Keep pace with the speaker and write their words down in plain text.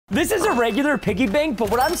This is a regular piggy bank,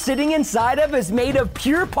 but what I'm sitting inside of is made of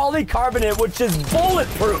pure polycarbonate, which is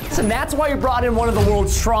bulletproof. And that's why he brought in one of the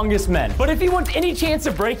world's strongest men. But if he wants any chance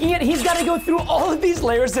of breaking it, he's got to go through all of these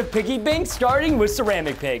layers of piggy bank, starting with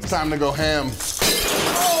ceramic pigs. Time to go ham.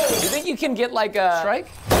 Oh, you think you can get like a strike?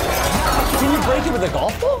 Can you break it with a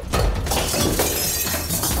golf ball?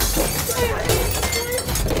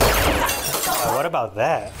 What about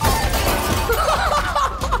that?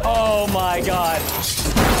 Oh my God.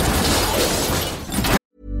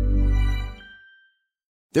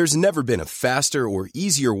 There's never been a faster or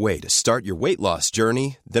easier way to start your weight loss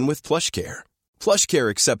journey than with PlushCare. PlushCare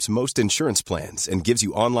accepts most insurance plans and gives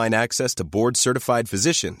you online access to board-certified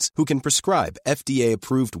physicians who can prescribe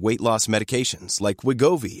FDA-approved weight loss medications like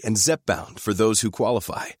Wegovy and Zepbound for those who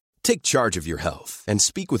qualify. Take charge of your health and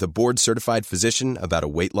speak with a board-certified physician about a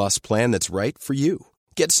weight loss plan that's right for you.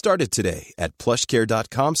 Get started today at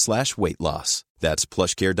plushcare.com/weight-loss. That's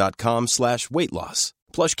plushcare.com/weight-loss.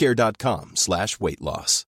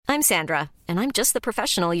 plushcare.com/weight-loss. I'm Sandra, and I'm just the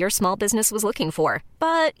professional your small business was looking for.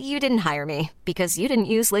 But you didn't hire me because you didn't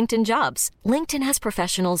use LinkedIn Jobs. LinkedIn has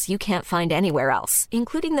professionals you can't find anywhere else,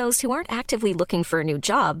 including those who aren't actively looking for a new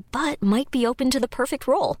job, but might be open to the perfect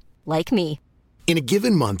role, like me. In a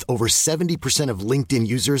given month, over 70% of LinkedIn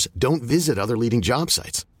users don't visit other leading job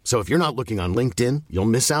sites. So if you're not looking on LinkedIn, you'll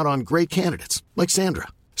miss out on great candidates like Sandra.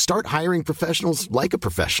 Start hiring professionals like a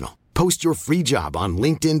professional. Post your free job on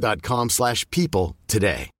linkedin.com/people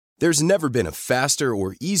today. There's never been a faster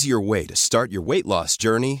or easier way to start your weight loss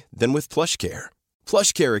journey than with PlushCare.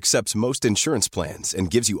 PlushCare accepts most insurance plans and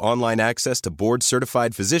gives you online access to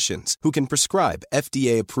board-certified physicians who can prescribe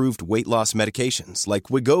FDA-approved weight loss medications like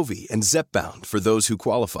Wegovy and Zepbound for those who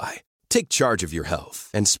qualify. Take charge of your health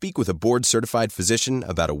and speak with a board-certified physician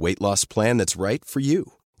about a weight loss plan that's right for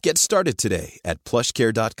you. Get started today at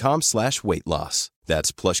plushcare.com/weight-loss.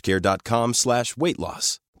 That's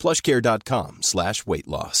plushcare.com/weight-loss.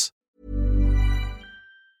 plushcare.com/weight-loss.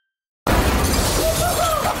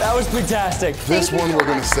 That was fantastic. This one we're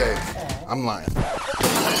gonna save. I'm lying.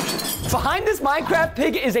 Behind this Minecraft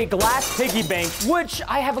pig is a glass piggy bank, which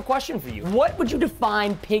I have a question for you. What would you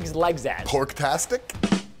define pig's legs as? Porktastic?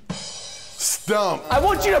 Stump. I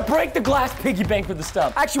want you to break the glass piggy bank with the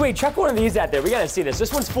stump. Actually, wait, chuck one of these out there. We gotta see this.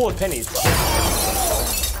 This one's full of pennies.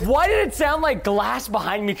 Why did it sound like glass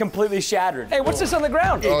behind me completely shattered? Hey, what's this on the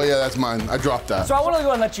ground? Oh yeah, that's mine. I dropped that. So I want to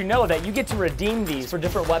go and let you know that you get to redeem these for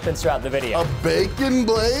different weapons throughout the video. A bacon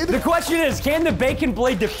blade? The question is, can the bacon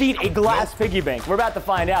blade defeat a glass piggy bank? We're about to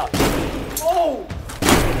find out. Oh!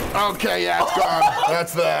 Okay, yeah, it's gone.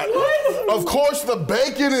 That's that. Of course, the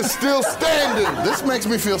bacon is still standing. This makes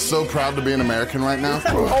me feel so proud to be an American right now.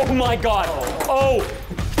 Oh my God. Oh.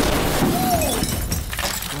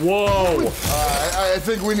 Whoa. I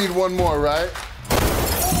think we need one more, right?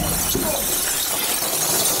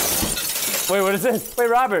 Wait, what is this? Wait,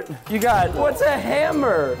 Robert, you got, what's a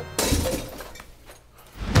hammer?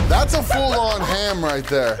 That's a full-on ham right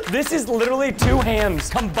there. This is literally two hams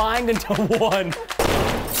combined into one.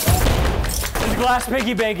 This glass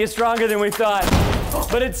piggy bank is stronger than we thought,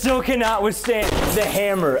 but it still cannot withstand the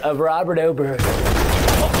hammer of Robert Oberg.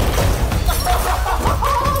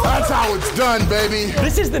 That's how it's done, baby.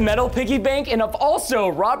 This is the metal piggy bank, and if also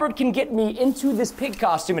Robert can get me into this pig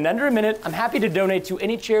costume in under a minute, I'm happy to donate to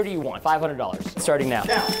any charity you want. $500, starting now.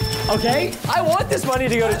 Okay? I want this money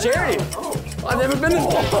to go to charity. I've never been this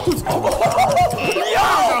close. Yo!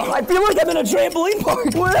 I feel like I'm in a trampoline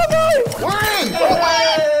park. Where am I? We're in!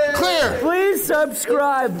 Clear! Please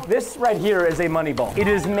subscribe. This right here is a money ball. It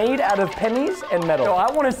is made out of pennies and metal. So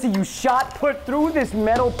I want to see you shot put through this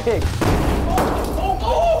metal pig.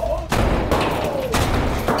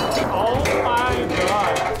 Oh my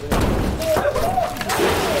God.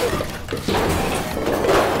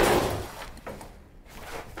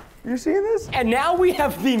 You seeing this? And now we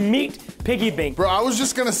have the meat piggy bank. Bro, I was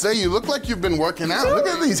just gonna say, you look like you've been working out. Look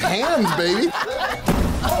at these hams, baby.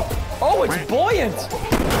 Oh, it's buoyant.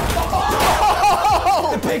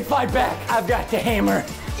 The pig fight back. I've got the hammer.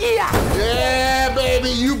 Yeah. Yeah, baby,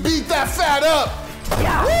 you beat that fat up.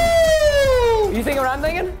 Yeah. Woo! You think what I'm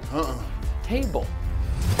thinking? Table.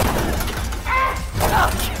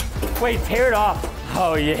 Ah! Wait, tear it off.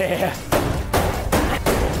 Oh, yeah.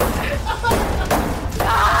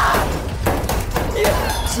 Ah!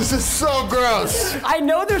 Yeah. This is so gross. I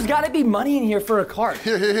know there's got to be money in here for a cart.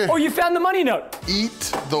 Here. Oh, you found the money note.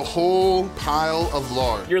 Eat the whole pile of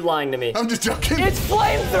lard. You're lying to me. I'm just joking. It's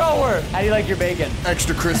flamethrower. How do you like your bacon?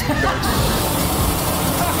 Extra crispy, baby.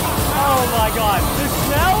 Oh my God, the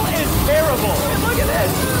smell is terrible. And look at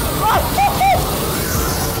this.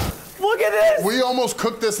 Look at this. We almost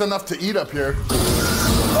cooked this enough to eat up here.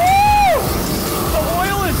 Oh!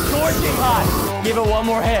 Give it one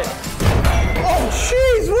more hit. Oh,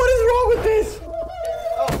 jeez, what is wrong with this?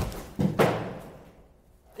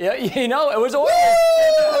 Yeah, you know, it was oil.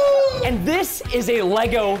 And this is a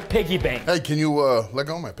Lego piggy bank. Hey, can you let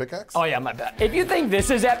go of my pickaxe? Oh yeah, my bad. If you think this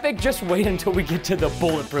is epic, just wait until we get to the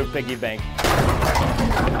bulletproof piggy bank.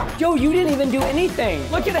 Yo, you didn't even do anything.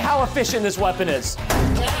 Look at how efficient this weapon is.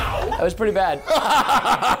 That was pretty bad.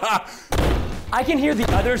 I can hear the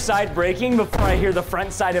other side breaking before I hear the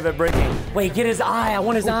front side of it breaking. Wait, get his eye. I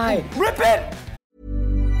want his eye. Rip it!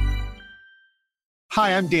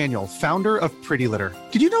 Hi, I'm Daniel, founder of Pretty Litter.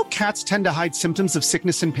 Did you know cats tend to hide symptoms of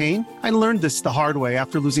sickness and pain? I learned this the hard way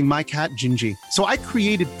after losing my cat, Gingy. So I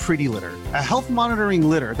created Pretty Litter, a health monitoring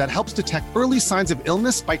litter that helps detect early signs of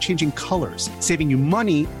illness by changing colors, saving you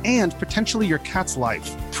money and potentially your cat's life.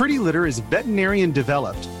 Pretty Litter is veterinarian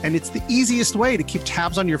developed, and it's the easiest way to keep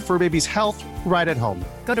tabs on your fur baby's health right at home.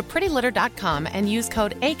 Go to prettylitter.com and use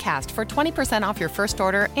code ACAST for 20% off your first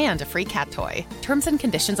order and a free cat toy. Terms and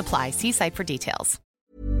conditions apply. See site for details.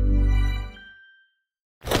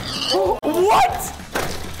 What?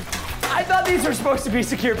 I thought these were supposed to be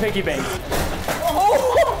secure piggy banks.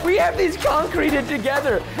 Oh, we have these concreted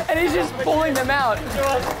together, and he's just pulling them out.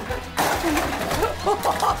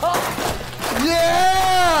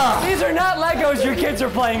 Yeah! These are not Legos your kids are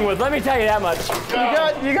playing with, let me tell you that much.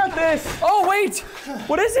 You got this. Oh, wait.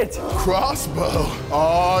 What is it? Crossbow.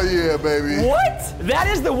 Oh, yeah, baby. What? That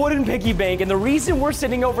is the wooden piggy bank, and the reason we're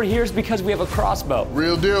sitting over here is because we have a crossbow.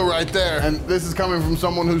 Real deal right there. And this is coming from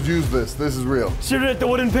someone who's used this. This is real. Shoot it at the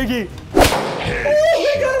wooden piggy. Oh,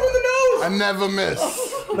 they got him in the nose! I never miss.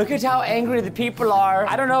 Look at how angry the people are.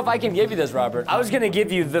 I don't know if I can give you this, Robert. I was gonna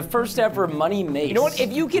give you the first ever money mace. You know what?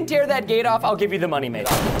 If you can tear that gate off, I'll give you the money mace.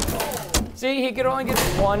 See, he could only get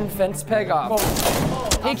one fence peg off.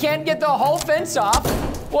 He can't get the whole fence off.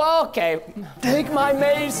 Well, okay. Take my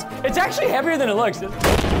mace. It's actually heavier than it looks. Wait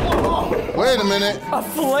a minute. A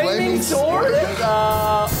flaming sword?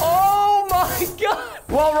 Oh my God.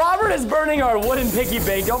 While Robert is burning our wooden piggy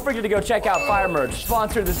bank, don't forget to go check out Fire Merch.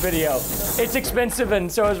 Sponsor this video. It's expensive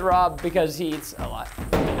and so is Rob because he eats a lot.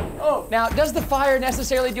 Oh, now does the fire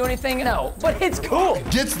necessarily do anything? No, but it's cool.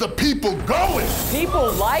 Gets the people going.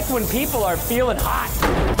 People like when people are feeling hot.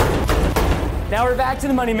 Now we're back to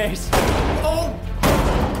the money mace. Oh.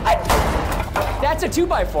 That's a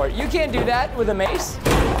 2x4. You can't do that with a mace.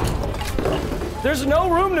 There's no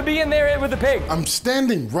room to be in there with a pig. I'm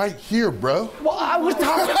standing right here, bro. Well, I was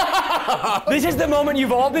talking. This is the moment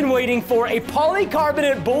you've all been waiting for, a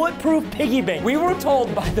polycarbonate bulletproof piggy bank. We were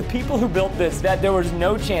told by the people who built this that there was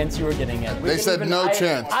no chance you were getting it. They said no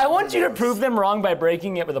chance. I want you to prove them wrong by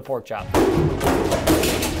breaking it with a pork chop.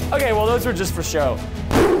 Okay, well, those were just for show.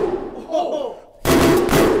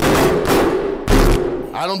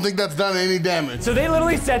 I don't think that's done any damage. So they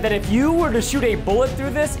literally said that if you were to shoot a bullet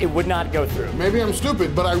through this, it would not go through. Maybe I'm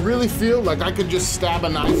stupid, but I really feel like I could just stab a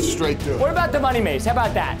knife straight through it. What about the money mace? How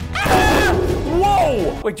about that? Ah!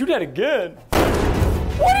 Whoa! Wait, you did that again.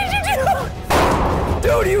 What did you do?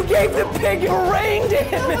 Dude, you gave the pig brain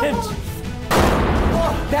damage.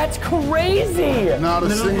 That's crazy. Not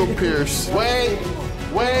a single pierce. Wait.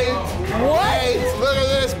 What? Look at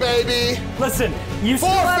this, baby. Listen, you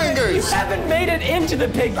haven't made it into the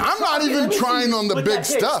pig. I'm not even trying on the big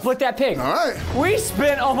stuff. Split that pig. All right. We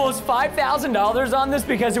spent almost $5,000 on this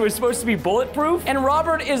because it was supposed to be bulletproof, and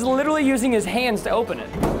Robert is literally using his hands to open it.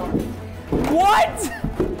 What?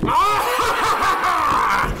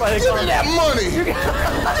 Give me that money. Give me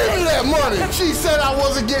that money. She said I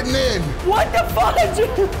wasn't getting in. What the fuck?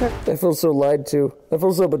 I feel so lied to. I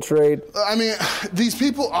feel so betrayed. I mean, these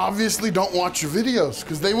people obviously don't watch your videos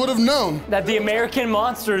because they would have known that the American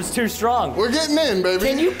monster is too strong. We're getting in, baby.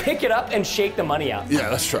 Can you pick it up and shake the money out? Yeah,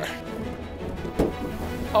 let's try.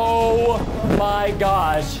 Oh my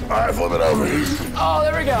gosh. All right, flip it over. Oh,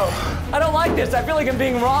 there we go. I don't like this. I feel like I'm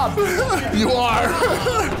being robbed. You are.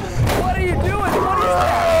 What are you doing? What is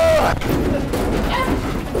that?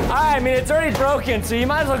 I mean, it's already broken, so you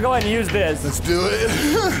might as well go ahead and use this. Let's do it.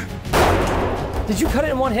 Did you cut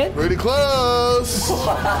it in one hit? Pretty close.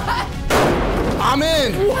 I'm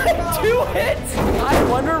in. What? 2 hits? I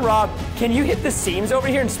wonder, Rob, can you hit the seams over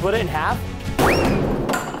here and split it in half?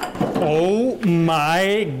 Oh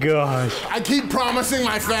my gosh. I keep promising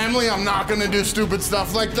my family I'm not gonna do stupid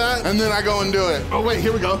stuff like that, and then I go and do it. Oh wait,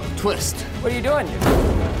 here we go. Twist. What are you doing?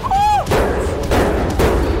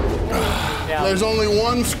 There's only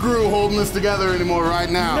one screw holding this together anymore right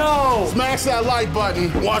now. No! Smash that like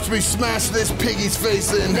button. Watch me smash this piggy's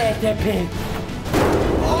face in. Smash that pig.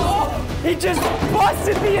 Oh! He just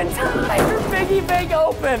busted the entire piggy bank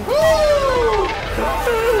open.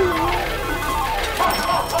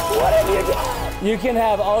 What have you done? You can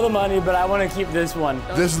have all the money, but I want to keep this one.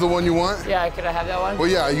 This is the one you want? Yeah, could I have that one? Well,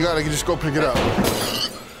 yeah, you gotta just go pick it up.